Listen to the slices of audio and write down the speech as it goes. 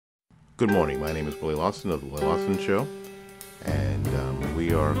Good morning. My name is Willie Lawson of the Willie Lawson Show, and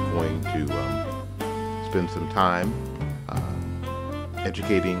we are going to spend some time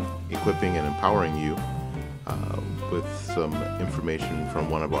educating, equipping, and empowering you with some information from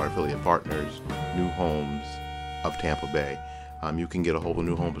one of our affiliate partners, New Homes of Tampa Bay. You can get a hold of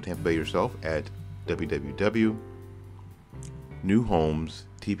New Homes of Tampa Bay yourself at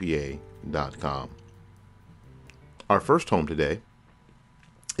www.newhomestpa.com. Our first home today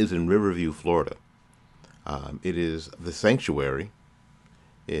is in Riverview, Florida. It is the Sanctuary.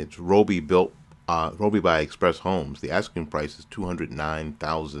 It's Roby by Express Homes. The asking price is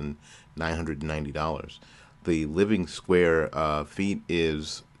 $209,990. The living square feet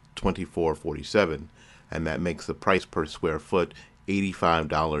is $24.47, and that makes the price per square foot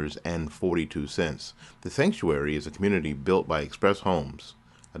 $85.42. The Sanctuary is a community built by Express Homes,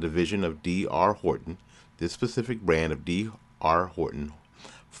 a division of D.R. Horton. This specific brand of D.R. Horton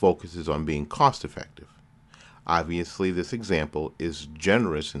focuses on being cost effective. Obviously, this example is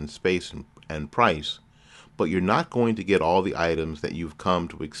generous in space and price, but you're not going to get all the items that you've come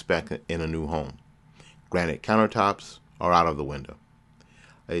to expect in a new home. Granite countertops are out of the window.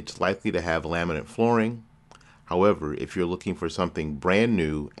 It's likely to have laminate flooring. However, if you're looking for something brand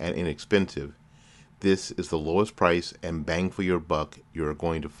new and inexpensive, this is the lowest price and bang for your buck you're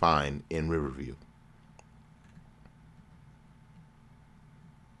going to find in Riverview.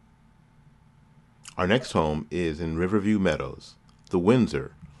 Our next home is in Riverview Meadows, the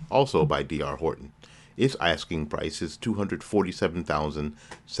Windsor, also by D.R. Horton. Its asking price is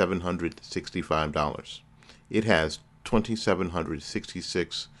 $247,765. It has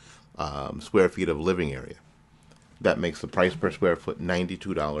 2,766 square feet of living area. That makes the price per square foot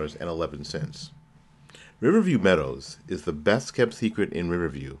 $92.11. Riverview Meadows is the best kept secret in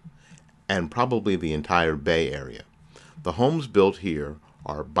Riverview and probably the entire Bay Area. The homes built here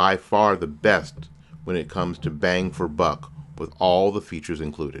are by far the best when it comes to bang for buck with all the features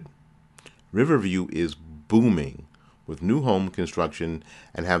included. Riverview is booming with new home construction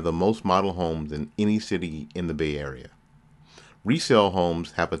and have the most model homes in any city in the Bay Area. Resale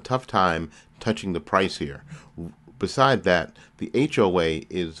homes have a tough time touching the price here. Beside that, the HOA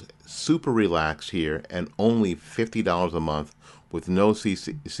is super relaxed here and only $50 a month with no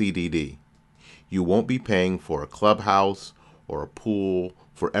CDD. You won't be paying for a clubhouse or a pool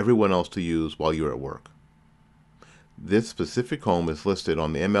for everyone else to use while you're at work. This specific home is listed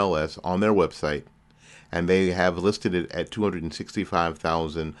on the MLS on their website, and they have listed it at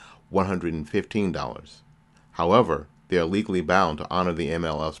 $265,115. However, they are legally bound to honor the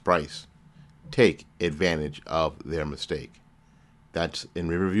MLS price. Take advantage of their mistake. That's in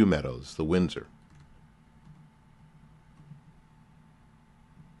Riverview Meadows, the Windsor.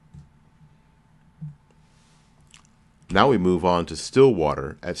 Now we move on to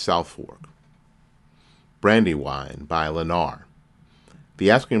Stillwater at South Fork. Brandywine by Lennar. The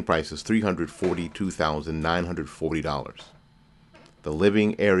asking price is $342,940. The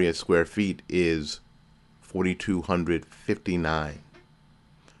living area square feet is 4,259.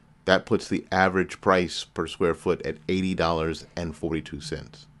 That puts the average price per square foot at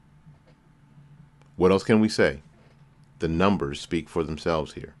 $80.42. What else can we say? The numbers speak for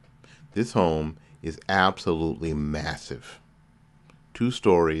themselves here. This home is absolutely massive. 2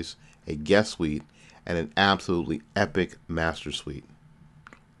 stories, a guest suite, and an absolutely epic master suite.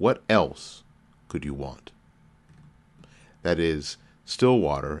 What else could you want? That is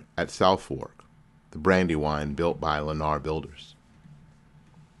Stillwater at South Fork, the Brandywine built by Lennar Builders.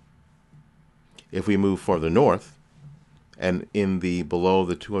 If we move further north, and in the below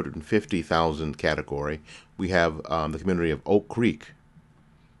the 250,000 category, we have the community of Oak Creek.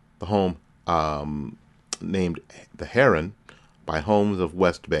 The home named the Heron by Homes of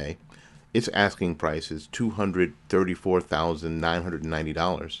West Bay. Its asking price is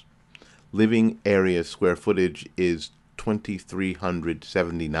 $234,990. Living area square footage is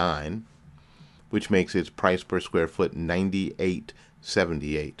 2,379, which makes its price per square foot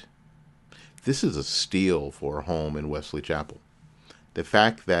 $98.78. This is a steal for a home in Wesley Chapel. The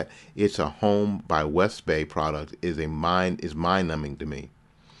fact that it's a Home by West Bay product is mind-numbing to me.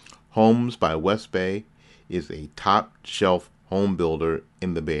 Homes by West Bay is a top-shelf home builder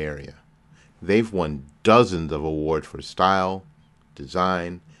in the Bay Area. They've won dozens of awards for style,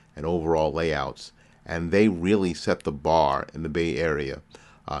 design, and overall layouts, and they really set the bar in the Bay Area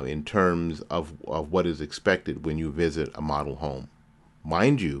in terms of what is expected when you visit a model home.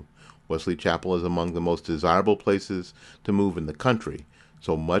 Mind you, Wesley Chapel is among the most desirable places to move in the country,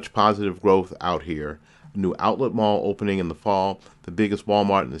 so much positive growth out here. New outlet mall opening in the fall. The biggest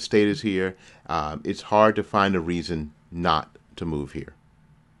Walmart in the state is here. It's hard to find a reason not to move here.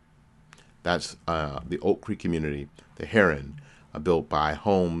 That's the Oak Creek community, the Heron, built by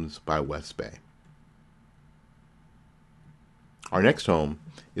Homes by West Bay. Our next home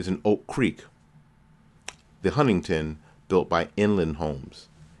is in Oak Creek, the Huntington, built by Inland Homes.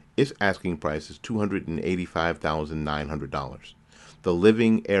 Its asking price is $285,900. The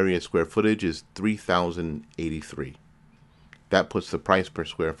living area square footage is 3,083. That puts the price per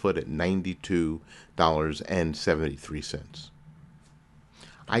square foot at $92.73.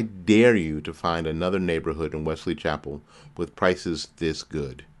 I dare you to find another neighborhood in Wesley Chapel with prices this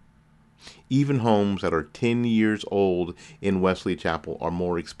good. Even homes that are 10 years old in Wesley Chapel are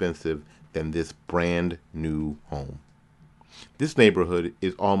more expensive than this brand new home. This neighborhood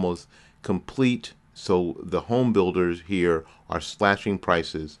is almost complete, so the home builders here are slashing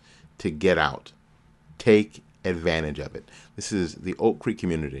prices to get out. Take advantage of it. This is the Oak Creek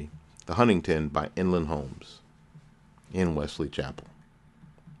community, the Huntington by Inland Homes in Wesley Chapel.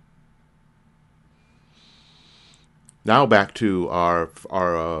 Now back to our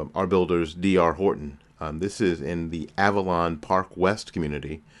builders, D.R. Horton. This is in the Avalon Park West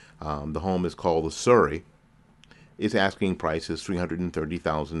community. The home is called the Surrey. Its asking price is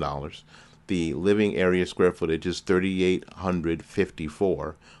 $330,000. The living area square footage is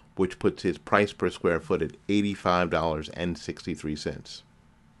 3,854, which puts its price per square foot at $85.63.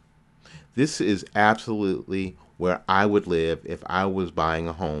 This is absolutely where I would live if I was buying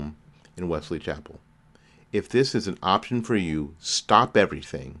a home in Wesley Chapel. If this is an option for you, stop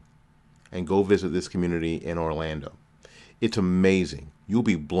everything and go visit this community in Orlando. It's amazing. You'll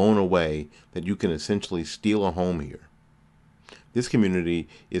be blown away that you can essentially steal a home here. This community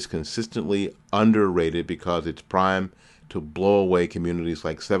is consistently underrated because it's prime to blow away communities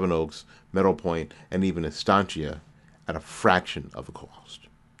like Seven Oaks, Meadow Point, and even Estancia at a fraction of the cost.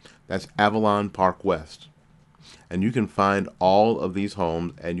 That's Avalon Park West. And you can find all of these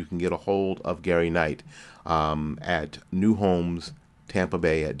homes, and you can get a hold of Gary Knight at New Homes Tampa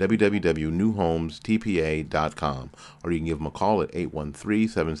Bay at www.newhomestpa.com, or you can give them a call at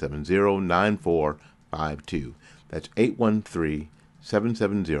 813-770-9452. That's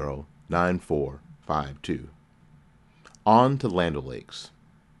 813-770-9452. On to Land O'Lakes.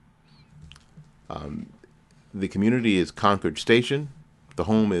 The community is Concord Station. The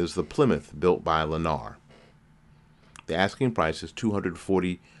home is the Plymouth, built by Lennar. The asking price is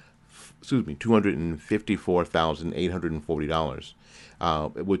 $254,840,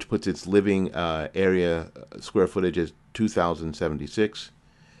 which puts its living area square footage as 2,076,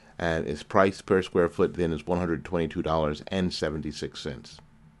 and its price per square foot then is $122.76.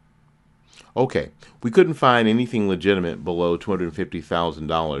 Okay, we couldn't find anything legitimate below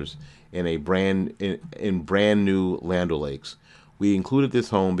 $250,000 in brand new Land O'Lakes. We included this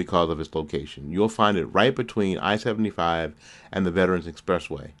home because of its location. You'll find it right between I-75 and the Veterans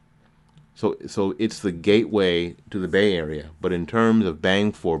Expressway. So it's the gateway to the Bay Area. But in terms of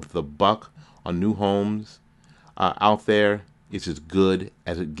bang for the buck on new homes out there, it's as good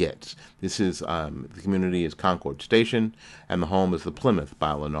as it gets. This is the community is Concord Station, and the home is the Plymouth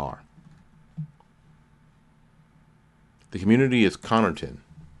by Lennar. The community is Connerton.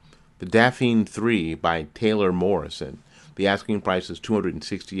 The Daphne 3 by Taylor Morrison. The asking price is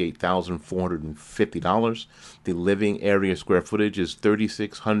 $268,450. The living area square footage is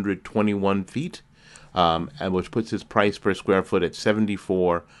 3,621 feet, and which puts its price per square foot at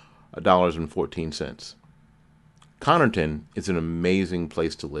 $74.14. Connerton is an amazing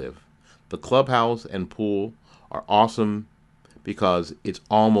place to live. The clubhouse and pool are awesome because it's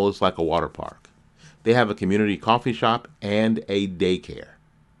almost like a water park. They have a community coffee shop and a daycare.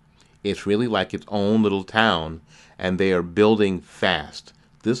 It's really like its own little town, and they are building fast.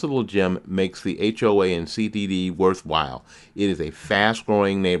 This little gem makes the HOA and CDD worthwhile. It is a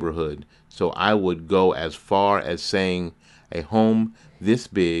fast-growing neighborhood, so I would go as far as saying a home this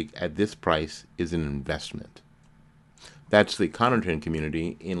big at this price is an investment. That's the Connerton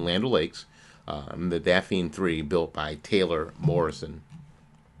community in Land O'Lakes, the Daphne 3, built by Taylor Morrison.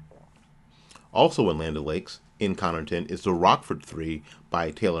 Also in Land O'Lakes, in Connerton, is the Rockford 3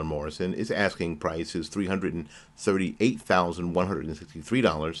 by Taylor Morrison. Its asking price is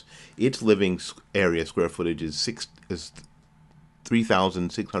 $338,163. Its living area square footage is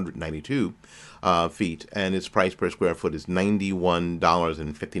 3,692 feet, and its price per square foot is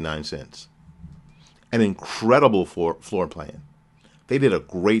 $91.59. An incredible floor plan. They did a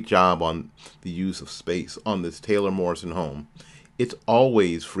great job on the use of space on this Taylor Morrison home. It's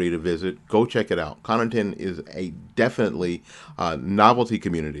always free to visit. Go check it out. Connerton is a definitely novelty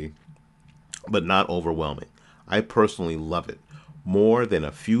community, but not overwhelming. I personally love it. More than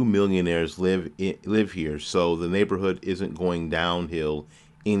a few millionaires live here, so the neighborhood isn't going downhill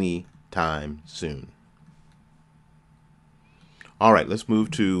any anytime soon. All right, let's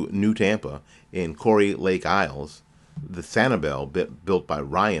move to New Tampa in Corey Lake Isles. The Sanibel, built by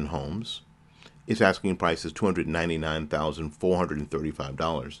Ryan Homes, its asking price is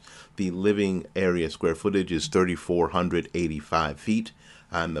 $299,435. The living area square footage is 3,485 feet,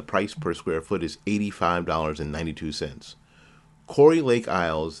 and the price per square foot is $85.92. Corey Lake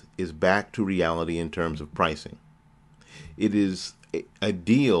Isles is back to reality in terms of pricing. It is a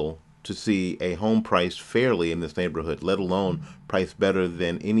deal to see a home priced fairly in this neighborhood, let alone priced better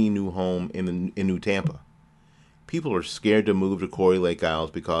than any new home in New Tampa. People are scared to move to Corey Lake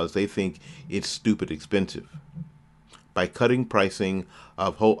Isles because they think it's stupid expensive. By cutting pricing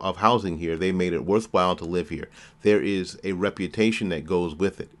of housing here, they made it worthwhile to live here. There is a reputation that goes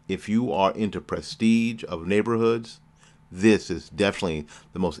with it. If you are into prestige of neighborhoods, this is definitely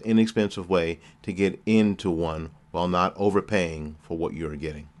the most inexpensive way to get into one while not overpaying for what you're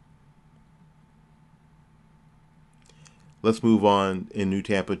getting. Let's move on in New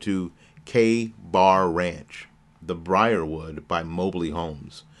Tampa to K-Bar Ranch, the Briarwood by Mobley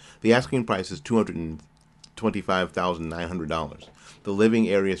Homes. The asking price is $225,900. The living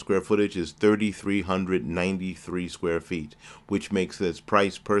area square footage is 3,393 square feet, which makes its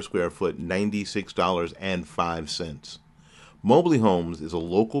price per square foot $96.05. Mobley Homes is a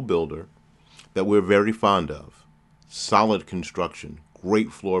local builder that we're very fond of. Solid construction,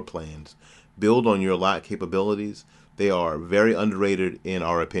 great floor plans, build on your lot capabilities. They are very underrated in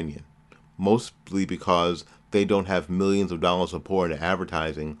our opinion, mostly because they don't have millions of dollars to pour into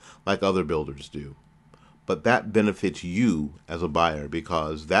advertising like other builders do. But that benefits you as a buyer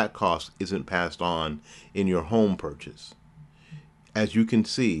because that cost isn't passed on in your home purchase. As you can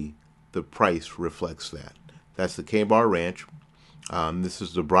see, the price reflects that. That's the K-Bar Ranch. This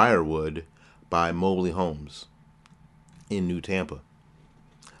is the Briarwood by Mobley Homes in New Tampa.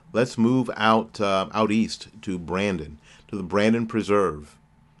 Let's move out east to Brandon, to the Brandon Preserve.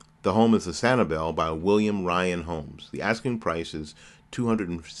 The home is the Sanibel by William Ryan Homes. The asking price is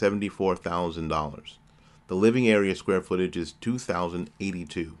 $274,000. The living area square footage is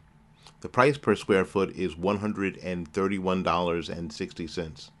 2,082. The price per square foot is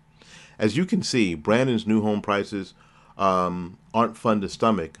 $131.60. As you can see, Brandon's new home prices aren't fun to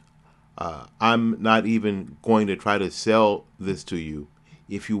stomach. I'm not even going to try to sell this to you.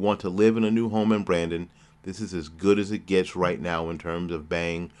 If you want to live in a new home in Brandon, this is as good as it gets right now in terms of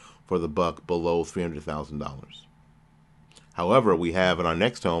bang for the buck below $300,000. However, we have in our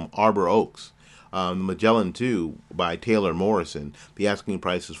next home, Arbor Oaks, the Magellan 2 by Taylor Morrison. The asking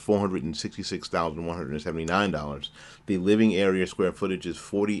price is $466,179. The living area square footage is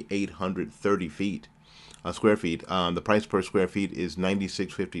 4,830 square feet. The price per square feet is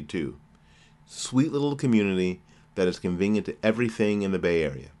 $96.52. Sweet little community that is convenient to everything in the Bay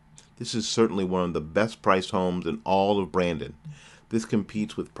Area. This is certainly one of the best priced homes in all of Brandon. This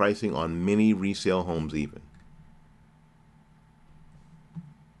competes with pricing on many resale homes even.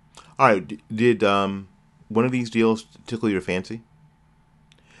 All right, did one of these deals tickle your fancy?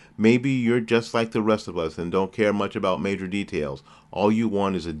 Maybe you're just like the rest of us and don't care much about major details. All you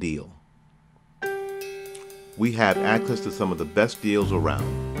want is a deal. We have access to some of the best deals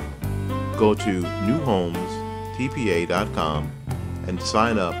around. Go to newhomestpa.com and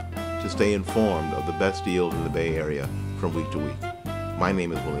sign up to stay informed of the best deals in the Bay Area from week to week. My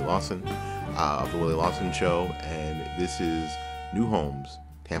name is Willie Lawson of The Willie Lawson Show, and this is New Homes,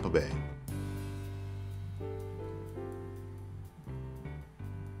 Tampa Bay.